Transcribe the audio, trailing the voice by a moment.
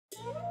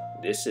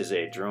This is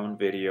a drone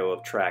video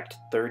of tract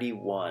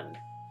 31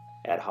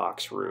 at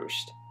Hawk's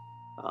Roost.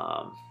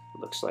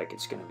 Looks like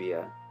it's going to be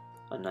a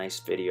nice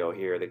video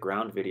here. The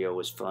ground video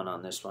was fun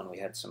on this one. We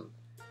had some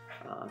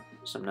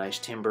nice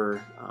timber,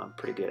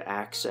 pretty good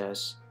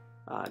access,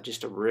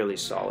 just a really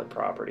solid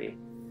property.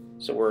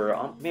 So we're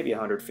maybe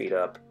 100 feet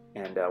up,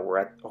 and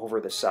we're over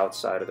the south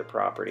side of the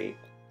property.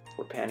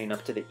 We're panning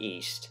up to the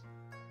east,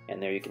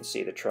 and there you can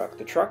see the truck.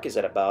 The truck is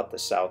at about the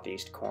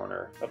southeast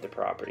corner of the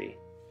property.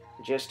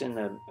 Just in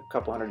a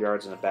couple hundred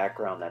yards in the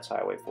background, that's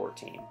Highway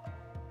 14.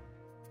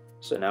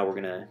 So now we're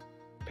going to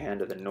pan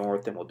to the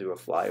north, and we'll do a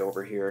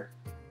flyover here.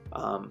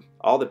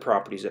 All the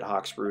properties at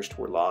Hawk's Roost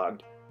were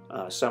logged.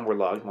 Some were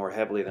logged more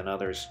heavily than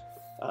others.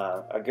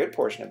 A good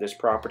portion of this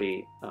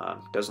property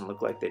doesn't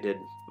look like they did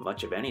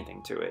much of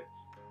anything to it.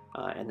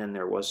 And then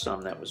there was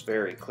some that was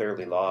very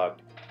clearly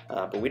logged,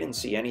 but we didn't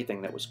see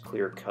anything that was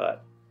clear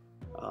cut.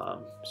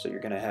 So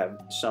you're going to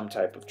have some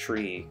type of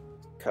tree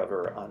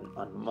cover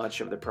on much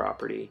of the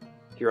property.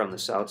 Here on the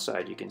south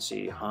side you can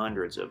see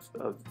hundreds of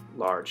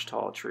large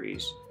tall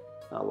trees,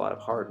 a lot of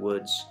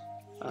hardwoods,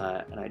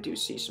 and I do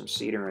see some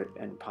cedar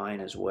and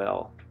pine as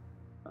well.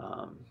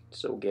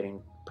 So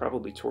getting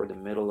probably toward the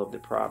middle of the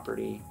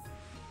property,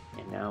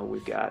 and now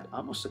we've got,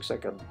 almost looks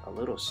like a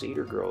little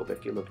cedar grove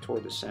if you look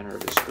toward the center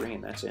of the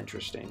screen. That's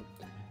interesting.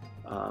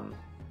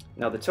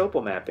 Now the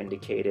topo map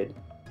indicated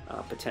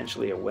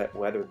potentially a wet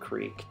weather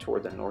creek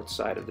toward the north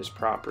side of this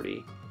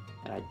property,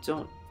 and I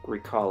don't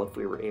recall if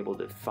we were able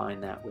to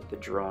find that with the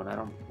drone. I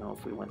don't know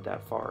if we went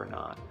that far or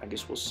not. I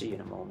guess we'll see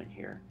in a moment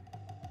here.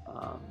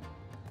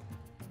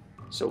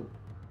 So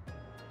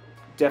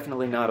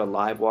definitely not a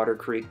live water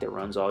creek that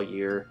runs all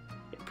year.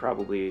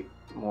 Probably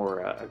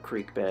more a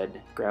creek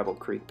bed, gravel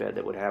creek bed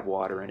that would have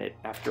water in it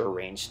after a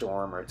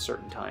rainstorm or at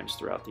certain times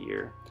throughout the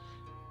year.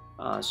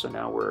 So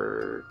now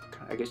we're,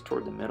 I guess,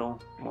 toward the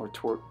middle, more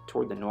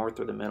toward the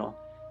north or the middle.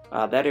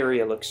 That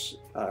area looks,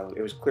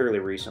 it was clearly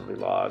recently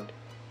logged.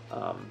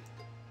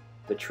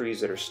 The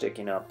trees that are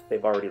sticking up,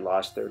 they've already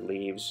lost their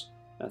leaves,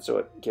 and so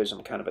it gives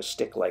them kind of a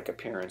stick-like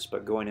appearance,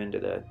 but going into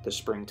the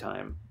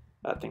springtime,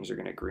 things are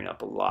going to green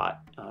up a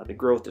lot. The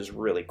growth is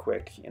really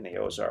quick in the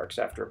Ozarks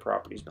after a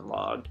property's been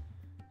logged.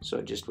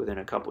 So just within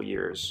a couple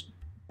years,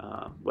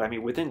 well, I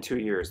mean within 2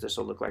 years, this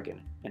will look like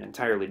an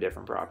entirely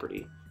different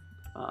property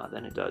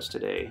than it does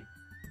today.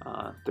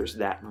 There's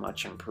that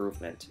much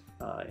improvement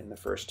in the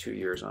first 2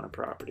 years on a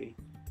property.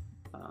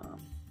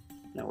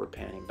 Now we're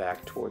panning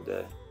back toward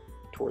the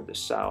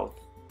south.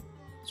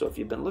 So if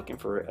you've been looking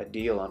for a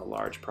deal on a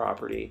large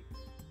property,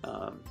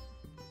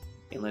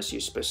 unless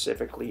you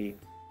specifically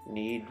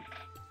need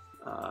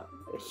a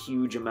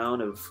huge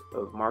amount of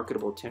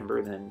marketable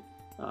timber, then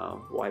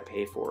why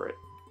pay for it?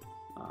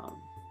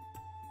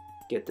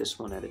 Get this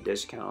one at a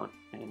discount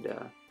and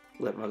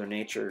let Mother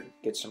Nature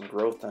get some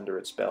growth under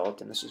its belt,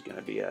 and this is going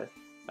to be a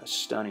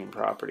stunning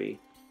property.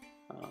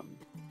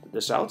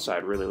 The south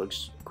side really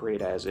looks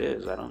great as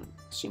is. I don't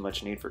see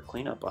much need for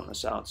cleanup on the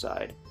south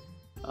side.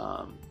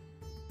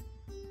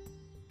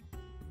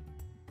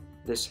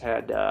 This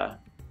had,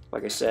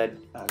 like I said,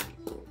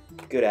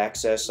 good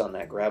access on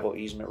that gravel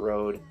easement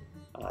road,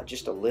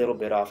 just a little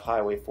bit off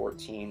Highway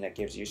 14. That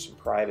gives you some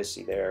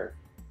privacy there,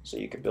 so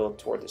you could build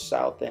toward the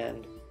south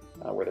end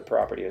where the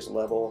property is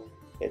level.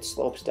 It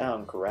slopes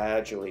down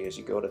gradually as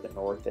you go to the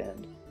north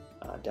end,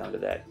 down to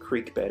that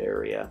creek bed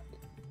area,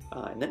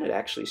 and then it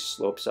actually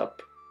slopes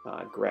up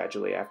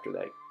gradually after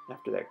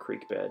that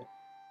creek bed.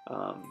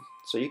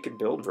 So you could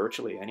build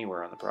virtually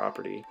anywhere on the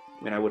property.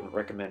 I mean, I wouldn't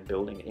recommend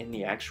building in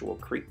the actual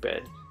creek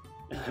bed.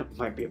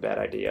 Might be a bad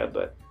idea,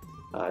 but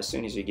as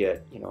soon as you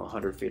get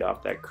 100 feet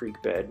off that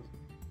creek bed,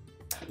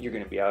 you're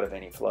going to be out of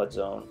any flood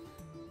zone.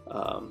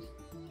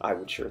 I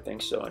would sure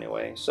think so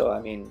anyway. So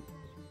I mean,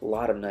 a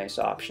lot of nice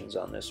options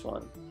on this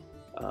one.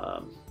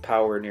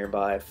 Power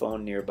nearby,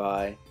 phone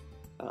nearby.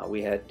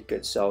 We had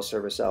good cell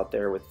service out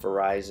there with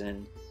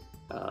Verizon.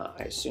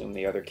 I assume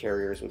the other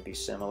carriers would be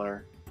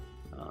similar.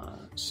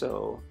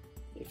 So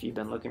if you've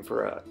been looking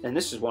for and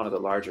this is one of the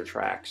larger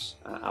tracts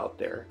out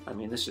there. I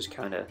mean, this is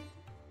kind of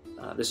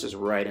this is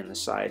right in the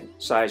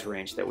size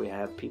range that we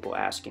have people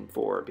asking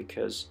for,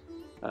 because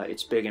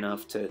it's big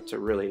enough to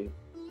really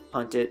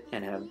hunt it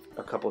and have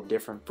a couple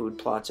different food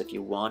plots if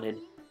you wanted.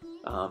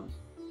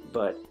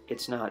 But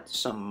it's not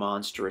some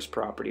monstrous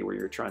property where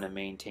you're trying to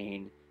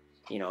maintain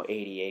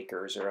 80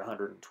 acres or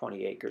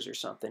 120 acres or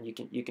something.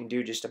 You can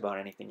do just about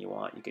anything you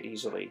want. You could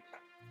easily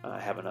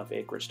have enough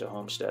acreage to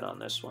homestead on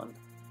this one.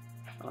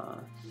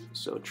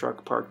 So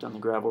truck parked on the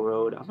gravel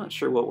road. I'm not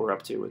sure what we're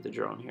up to with the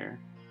drone here.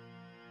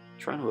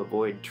 Trying to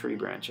avoid tree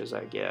branches,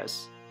 I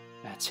guess.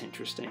 That's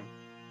interesting.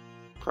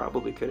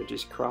 Probably could have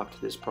just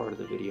cropped this part of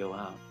the video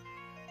out.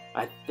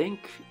 I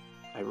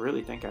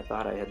really think I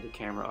thought I had the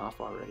camera off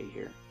already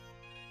here.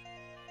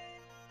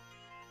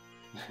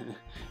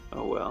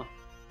 Oh well.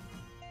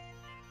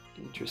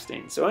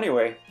 Interesting. So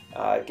anyway,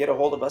 get a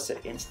hold of us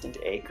at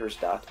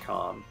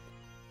InstantAcres.com.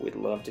 We'd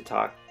love to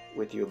talk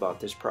with you about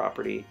this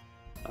property.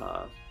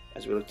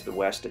 As we look to the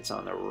west, it's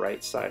on the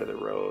right side of the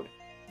road.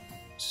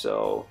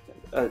 So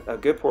a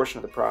good portion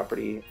of the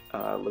property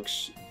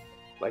looks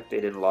like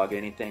they didn't log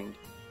anything.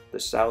 The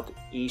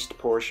southeast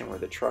portion where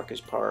the truck is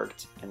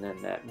parked, and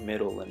then that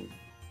middle and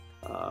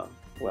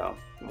well,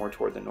 more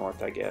toward the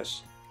north, I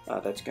guess,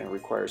 that's going to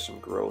require some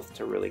growth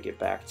to really get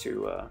back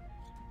to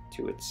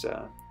its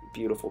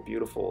beautiful,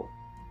 beautiful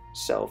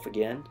self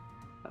again.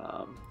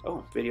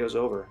 Oh, video's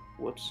over.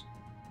 Whoops.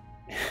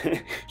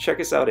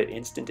 Check us out at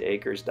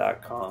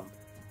InstantAcres.com.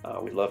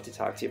 We'd love to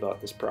talk to you about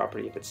this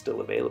property if it's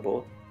still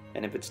available,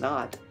 and if it's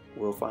not,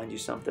 we'll find you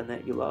something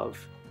that you love.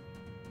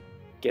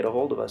 Get a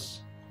hold of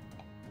us.